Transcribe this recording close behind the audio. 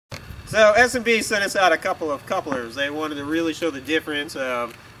So S&B sent us out a couple of couplers. They wanted to really show the difference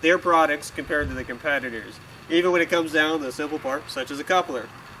of their products compared to the competitors. Even when it comes down to the simple part, such as a coupler.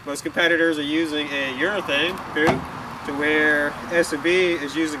 Most competitors are using a urethane boot, to where S&B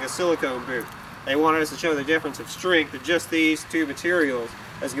is using a silicone boot. They wanted us to show the difference of strength of just these two materials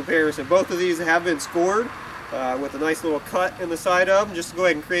as a comparison. Both of these have been scored with a nice little cut in the side of them, just to go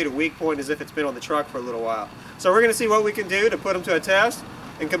ahead and create a weak point as if it's been on the truck for a little while. So we're going to see what we can do to put them to a test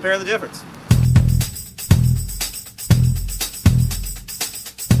and compare the difference.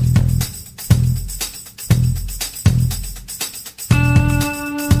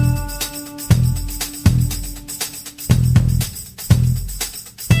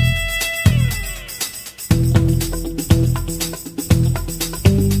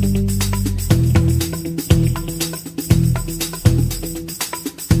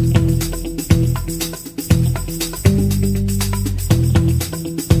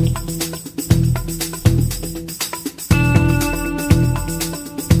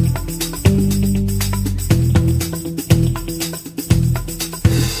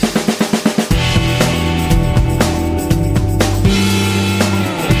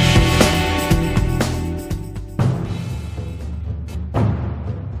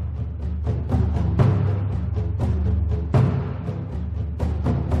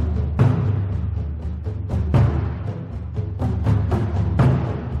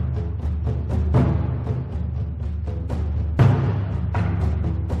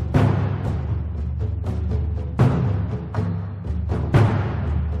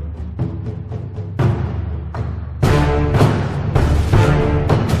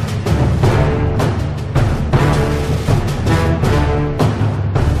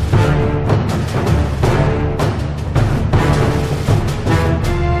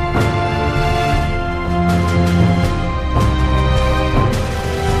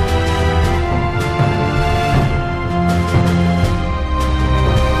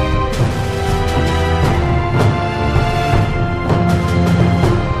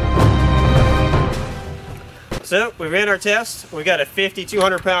 So we ran our test. We got a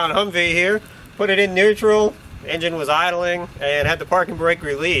 5,200 pound Humvee here. Put it in neutral. Engine was idling and had the parking brake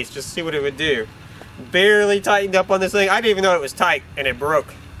released just to see what it would do. Barely tightened up on this thing. I didn't even know it was tight, and it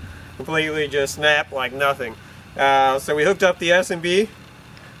broke. Completely just snapped like nothing. So we hooked up the S&B,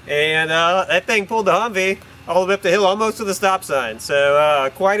 and that thing pulled the Humvee all the way up the hill, almost to the stop sign. So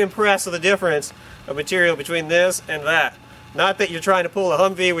quite impressed with the difference of material between this and that. Not that you're trying to pull a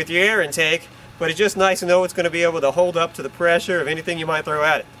Humvee with your air intake, but it's just nice to know it's going to be able to hold up to the pressure of anything you might throw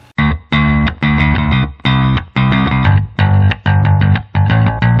at it.